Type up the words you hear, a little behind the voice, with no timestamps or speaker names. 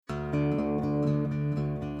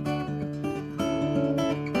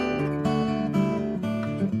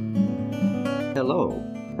Hello,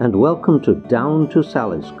 and welcome to Down to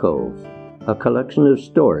Sally's Cove, a collection of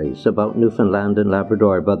stories about Newfoundland and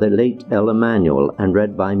Labrador by the late L. Emanuel and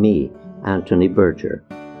read by me, Anthony Berger.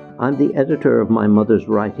 I'm the editor of my mother's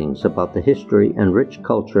writings about the history and rich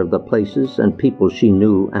culture of the places and people she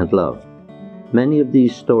knew and loved. Many of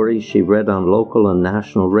these stories she read on local and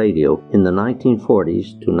national radio in the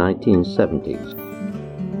 1940s to 1970s.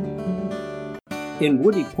 In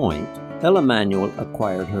Woody Point, L. Emanuel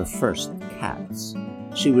acquired her first cats.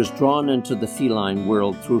 She was drawn into the feline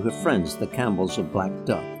world through her friends, the Campbells of Black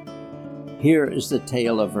Duck. Here is the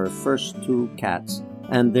tale of her first two cats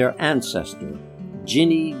and their ancestor,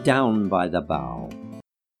 JINNY down by the bow.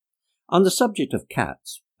 On the subject of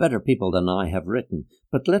cats, better people than I have written,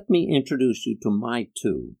 but let me introduce you to my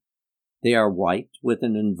two. They are white with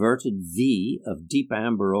an inverted V of deep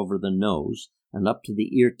amber over the nose and up to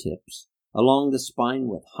the ear tips, along the spine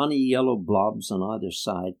with honey yellow blobs on either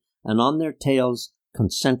side, and on their tails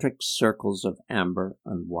concentric circles of amber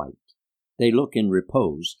and white. They look in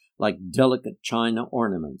repose like delicate china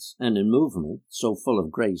ornaments, and in movement so full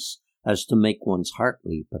of grace as to make one's heart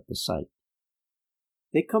leap at the sight.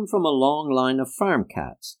 They come from a long line of farm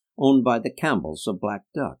cats owned by the Campbells of Black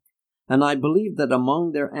Duck, and I believe that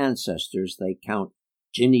among their ancestors they count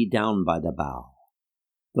JINNY down by the bow,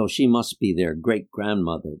 though she must be their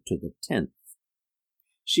great-grandmother to the 10th.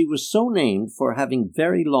 She was so named for having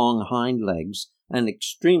very long hind legs and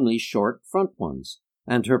extremely short front ones,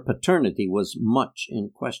 and her paternity was much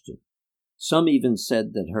in question. Some even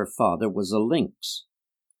said that her father was a lynx.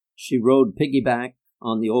 She rode piggyback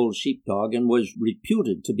on the old sheepdog and was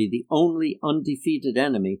reputed to be the only undefeated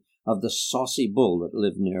enemy of the saucy bull that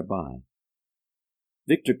lived nearby.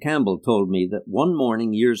 Victor Campbell told me that one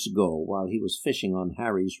morning years ago, while he was fishing on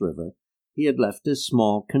Harry's River, he had left his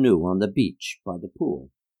small canoe on the beach by the pool.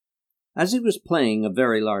 As he was playing a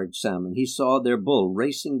very large salmon, he saw their bull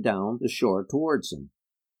racing down the shore towards him.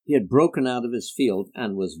 He had broken out of his field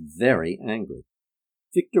and was very angry.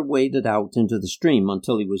 Victor waded out into the stream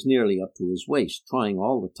until he was nearly up to his waist, trying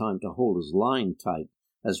all the time to hold his line tight,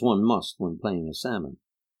 as one must when playing a salmon.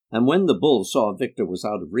 And when the bull saw Victor was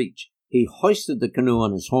out of reach, he hoisted the canoe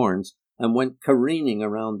on his horns and went careening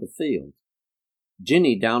around the field.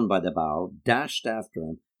 JINNY down by the bow dashed after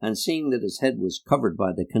him, and seeing that his head was covered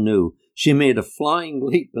by the canoe, she made a flying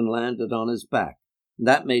leap and landed on his back.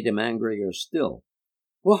 That made him angrier still.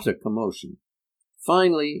 What a commotion!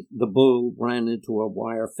 Finally, the bull ran into a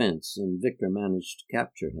wire fence, and Victor managed to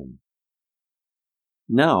capture him.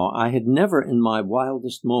 Now, I had never in my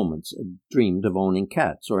wildest moments dreamed of owning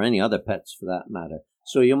cats, or any other pets for that matter,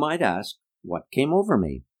 so you might ask, what came over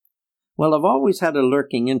me? Well, I've always had a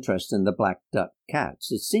lurking interest in the black duck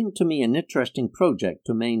cats. It seemed to me an interesting project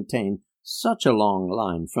to maintain such a long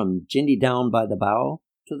line from JINNY down by the bow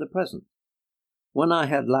to the present. When I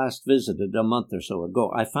had last visited a month or so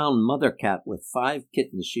ago, I found Mother Cat with 5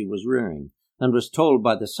 kittens she was rearing, and was told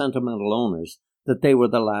by the sentimental owners that they were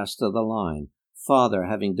the last of the line, Father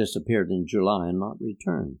having disappeared in July and not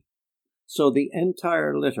returned. So the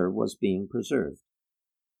entire litter was being preserved.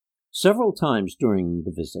 Several times during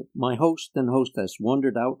the visit, my host and hostess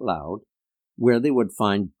wondered out loud where they would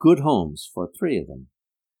find good homes for 3 of them,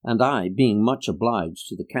 and I, being much obliged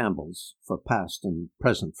to the Campbells for past and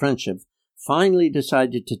present friendship, finally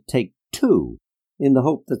decided to take 2 in the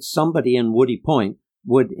hope that somebody in Woody Point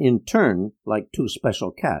would in turn like 2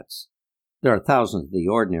 special cats. There are thousands of the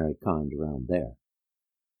ordinary kind around there.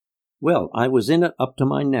 Well, I was in it up to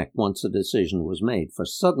my neck once a decision was made, for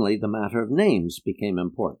suddenly the matter of names became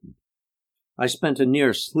important. I spent a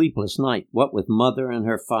near sleepless night, what with Mother and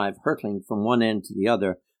her 5 hurtling from one end to the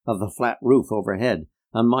other of the flat roof overhead,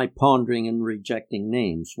 and my pondering and rejecting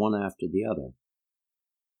names one after the other.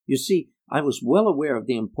 You see, I was well aware of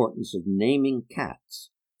the importance of naming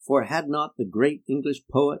cats, for had not the great English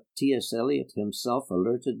poet T.S. Eliot himself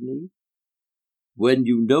alerted me? When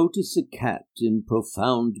you notice a cat in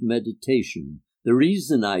profound meditation, the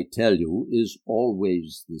reason I tell you is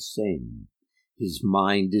always the same. His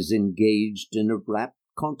mind is engaged in a rapt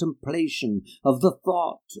contemplation of the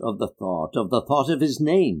thought of the thought of the thought of his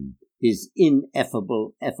name, his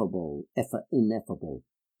ineffable, ineffable,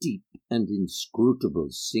 deep and inscrutable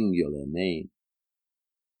singular name.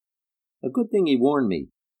 A good thing he warned me,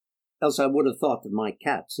 else I would have thought that my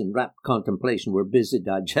cats in rapt contemplation were busy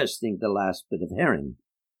digesting the last bit of herring.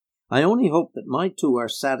 I only hope that my 2 are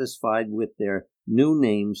satisfied with their new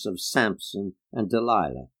names of Samson and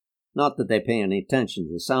Delilah, not that they pay any attention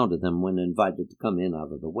to the sound of them when invited to come in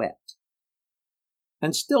out of the wet.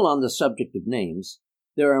 And still on the subject of names,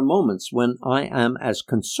 there are moments when I am as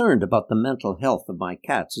concerned about the mental health of my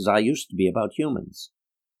cats as I used to be about humans.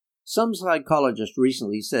 Some psychologist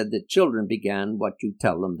recently said that children began what you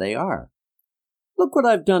tell them they are. Look what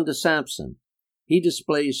I've done to Samson. He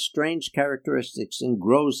displays strange characteristics and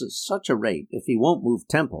grows at such a rate, if he won't move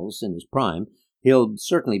temples in his prime, he'll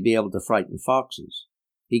certainly be able to frighten foxes.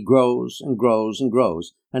 He grows and grows and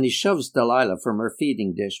grows, and he shoves Delilah from her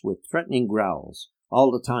feeding dish with threatening growls,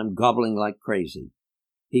 all the time gobbling like crazy.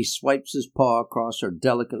 He swipes his paw across her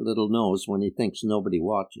delicate little nose when he thinks nobody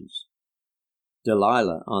watches.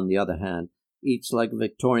 Delilah, on the other hand, eats like a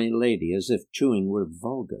Victorian lady, as if chewing were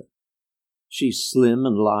vulgar. She's slim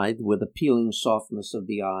and lithe, with appealing softness of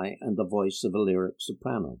the eye and the voice of a lyric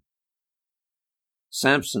soprano.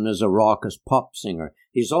 Samson is a raucous pop singer.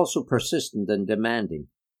 He's also persistent and demanding.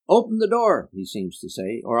 "Open the door," he seems to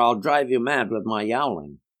say, "or I'll drive you mad with my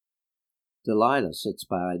yowling." Delilah sits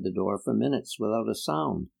by the door for minutes without a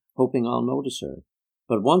sound, hoping I'll notice her.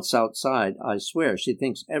 But once outside, I swear she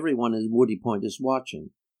thinks everyone in Woody Point is watching.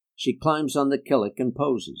 She climbs on the killick and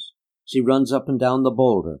poses. She runs up and down the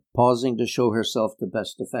boulder, pausing to show herself to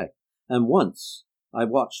best effect. And once I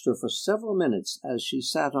watched her for several minutes as she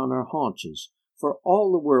sat on her haunches, for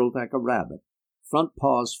all the world like a rabbit, front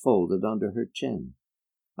paws folded under her chin.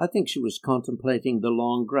 I think she was contemplating the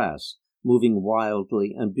long grass, moving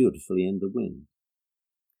wildly and beautifully in the wind.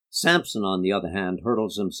 Samson, on the other hand,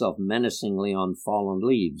 hurls himself menacingly on fallen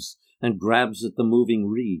leaves and grabs at the moving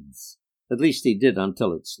reeds. At least he did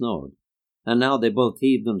until it snowed. And now they both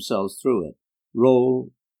heave themselves through it,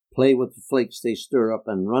 roll, play with the flakes they stir up,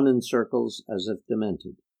 and run in circles as if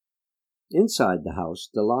demented. Inside the house,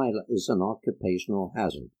 Delilah is an occupational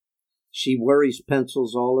hazard. She worries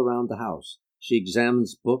pencils all around the house. She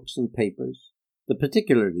examines books and papers. The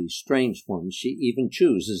particularly strange ones she even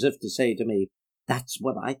chews, as if to say to me, "That's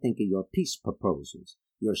what I think of your peace proposals,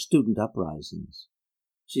 your student uprisings."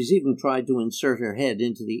 She's even tried to insert her head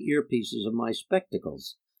into the earpieces of my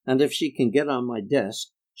spectacles, and if she can get on my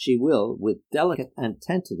desk, she will, with delicate and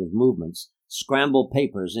tentative movements, scramble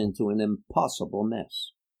papers into an impossible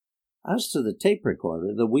mess. As to the tape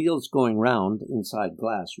recorder, the wheels going round inside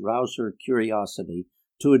glass rouse her curiosity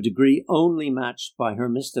to a degree only matched by her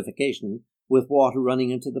mystification with water running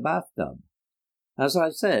into the bathtub. As I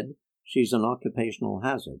said, she's an occupational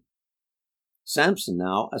hazard. Samson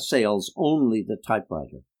now assails only the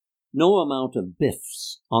typewriter. No amount of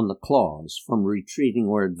biffs on the claws from retreating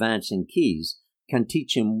or advancing keys can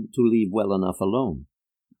teach him to leave well enough alone.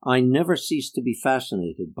 I never cease to be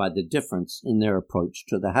fascinated by the difference in their approach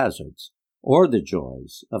to the hazards, or the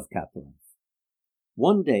joys, of cat life.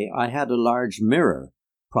 One day I had a large mirror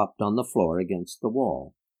propped on the floor against the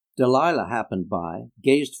wall. Delilah happened by,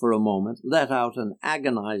 gazed for a moment, let out an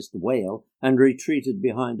agonized wail, and retreated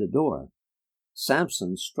behind a door.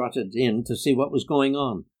 Samson strutted in to see what was going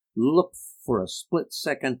on, looked for a split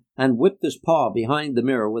second, and whipped his paw behind the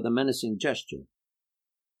mirror with a menacing gesture.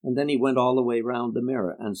 And then he went all the way round the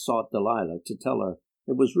mirror and sought Delilah to tell her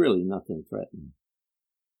it was really nothing threatening.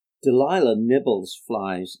 Delilah nibbles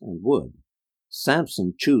flies and wood.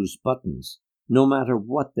 Samson chews buttons, no matter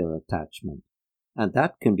what their attachment. And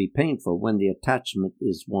that can be painful when the attachment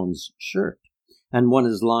is one's shirt, and one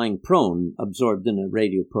is lying prone, absorbed in a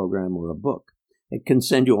radio program or a book. It can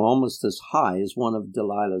send you almost as high as one of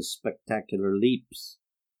Delilah's spectacular leaps.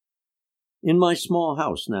 In my small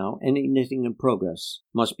house now, any knitting in progress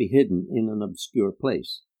must be hidden in an obscure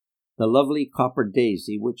place. The lovely copper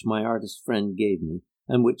daisy which my artist friend gave me,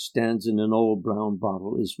 and which stands in an old brown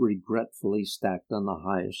bottle, is regretfully stacked on the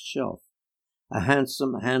highest shelf. A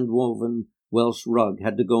handsome, hand-woven Welsh rug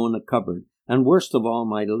had to go in a cupboard, and worst of all,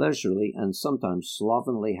 my leisurely and sometimes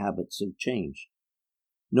slovenly habits have changed.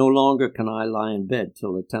 No longer can I lie in bed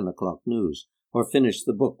till the 10 o'clock news, or finish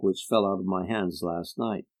the book which fell out of my hands last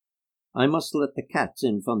night. I must let the cats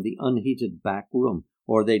in from the unheated back room,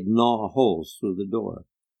 or they'd gnaw holes through the door.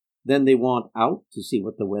 Then they want out to see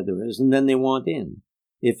what the weather is, and then they want in.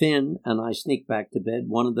 If in, and I sneak back to bed,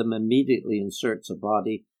 one of them immediately inserts a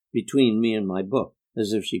body between me and my book,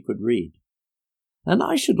 as if she could read. And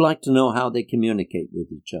I should like to know how they communicate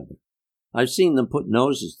with each other. I've seen them put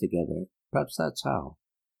noses together. Perhaps that's how.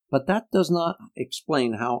 But that does not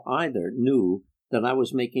explain how either knew that I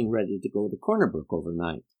was making ready to go to Cornerbrook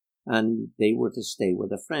overnight, and they were to stay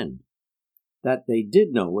with a friend. That they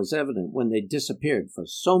did know was evident when they disappeared for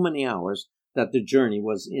so many hours that the journey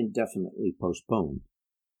was indefinitely postponed.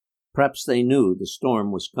 Perhaps they knew the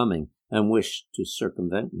storm was coming and wished to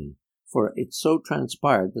circumvent me, for it so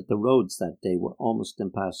transpired that the roads that day were almost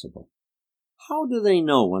impassable. How do they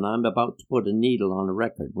know when I'm about to put a needle on a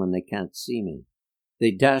record when they can't see me?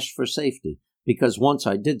 They dash for safety, because once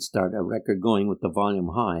I did start a record going with the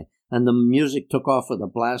volume high, and the music took off with a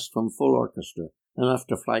blast from full orchestra, enough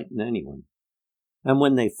to frighten anyone. And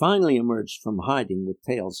when they finally emerged from hiding with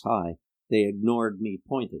tails high, they ignored me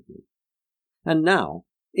pointedly. And now,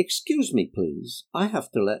 excuse me, please, I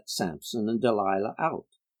have to let Samson and Delilah out.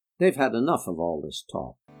 They've had enough of all this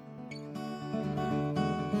talk.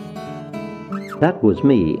 That was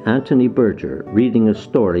me, Anthony Berger, reading a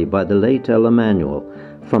story by the late Ella Emanuel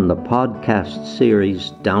from the podcast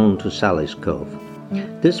series Down to Sally's Cove.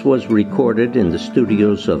 This was recorded in the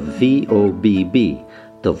studios of VOBB,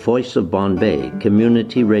 the Voice of Bombay,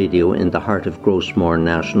 community radio in the heart of Grossmore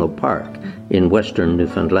National Park in western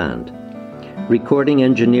Newfoundland. Recording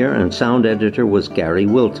engineer and sound editor was Gary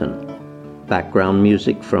Wilton. Background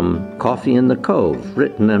music from Coffee in the Cove,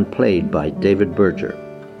 written and played by David Berger.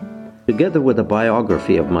 Together with a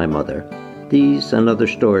biography of my mother, these and other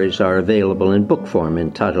stories are available in book form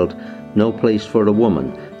entitled No Place for a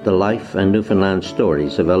Woman, The Life and Newfoundland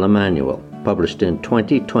Stories of Ella Emanuel, published in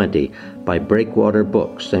 2020 by Breakwater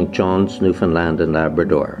Books, St. John's, Newfoundland and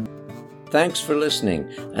Labrador. Thanks for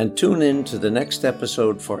listening, and tune in to the next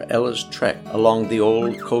episode for Ella's trek along the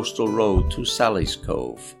old coastal road to Sally's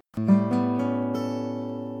Cove.